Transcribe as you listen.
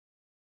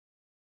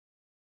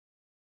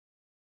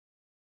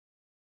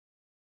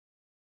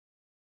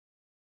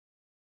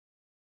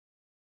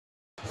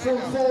from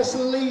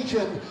 1st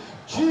Legion,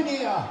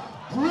 Junior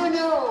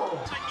Bueno.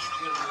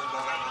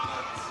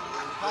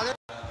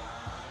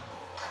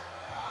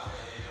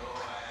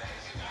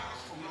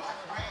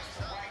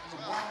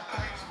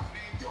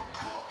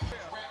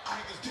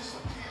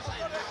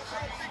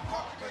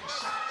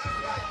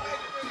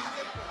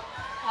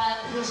 And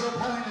his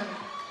opponent,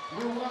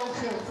 we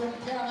welcome from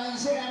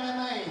Cannons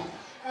MMA,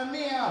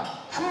 Amir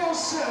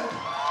Khorsan.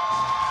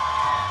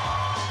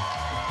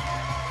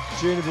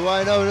 Junior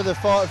Bueno, another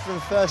fighter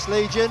from 1st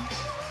Legion,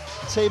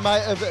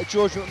 teammate of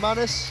George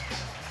McManus.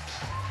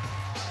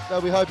 They'll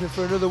be hoping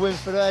for another win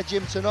for their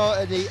gym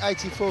tonight in the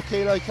 84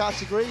 kilo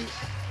category.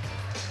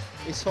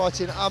 He's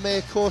fighting Amir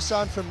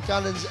Khorsan from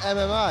Cannons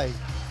MMA.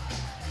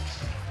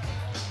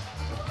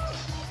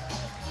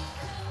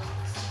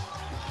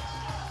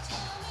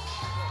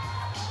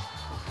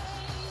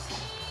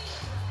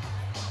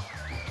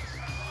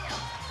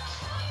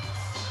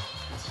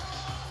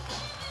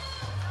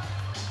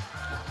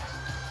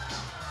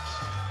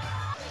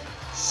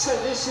 So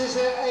this is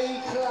an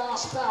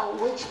A-class bout,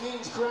 which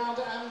means ground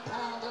and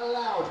pound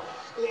allowed.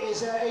 It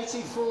is an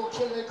 84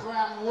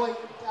 kilogram weight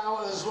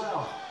bout as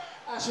well.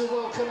 As we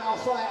welcome our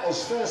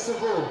fighters, first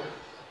of all,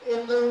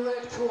 in the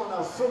red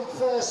corner from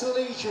 1st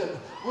Legion,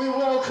 we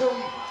welcome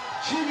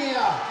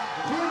Junior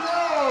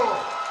Bueno.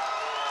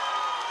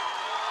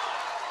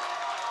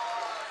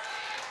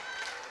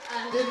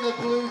 And in the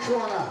blue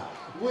corner,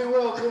 we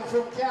welcome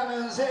from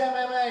Cannons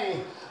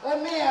MMA,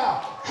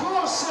 Amir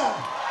Khorsan.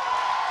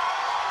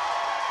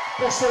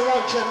 Best of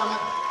luck, gentlemen.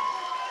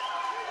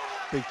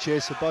 Big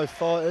cheers for both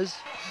fighters.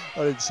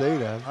 I didn't see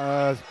them.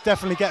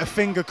 Definitely get a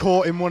finger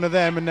caught in one of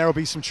them and there'll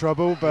be some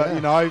trouble, but yeah,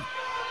 you know,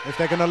 if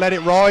they're going to let it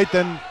ride,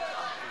 then...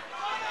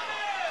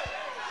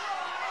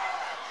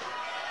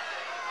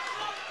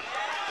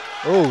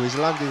 Oh, he's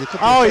landing a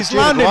couple of he's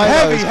landing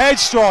heavy head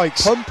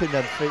strikes. Pumping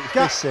them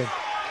fists in.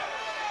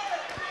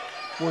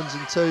 Ones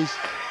and twos.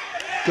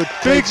 Good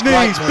big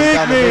knees,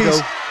 big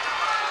knees.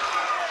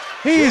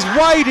 He is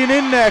wading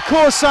in there.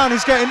 Khorsan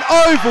is getting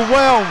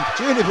overwhelmed.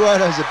 Junior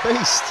Bueno's a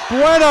beast.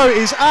 Bueno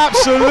is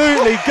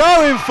absolutely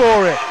going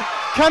for it.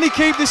 Can he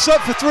keep this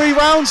up for 3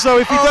 rounds though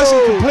if he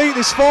doesn't complete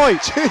this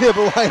fight? Junior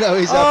Bueno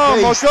is a beast. Oh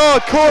my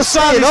God,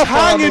 Khorsan is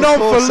hanging on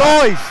for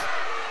life.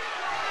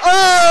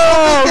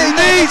 Oh,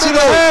 knee to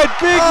the head,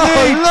 big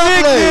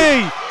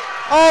knee.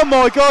 Oh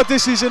my God,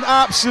 this is an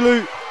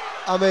absolute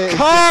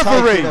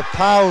carvery. A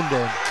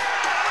pounding.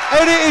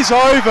 And it is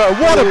over.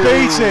 What a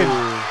beating.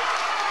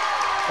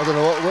 I don't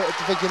know, I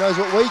think he knows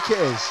what week it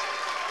is.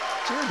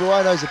 Junior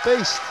Bueno's a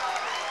beast.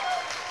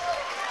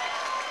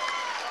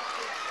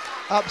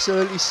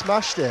 Absolutely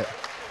smashed it.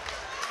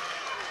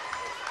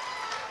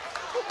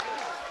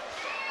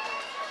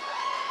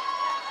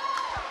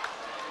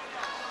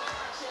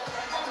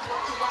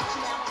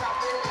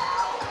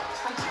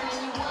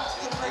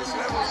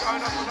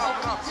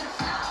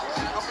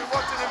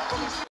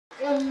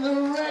 In the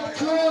red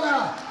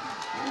corner,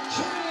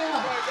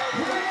 Junior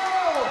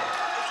Bueno.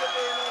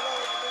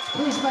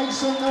 Please make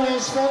some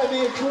noise for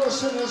Amir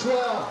Khorsan as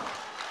well.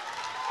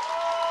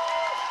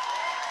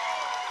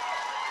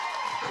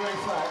 Great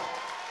fight.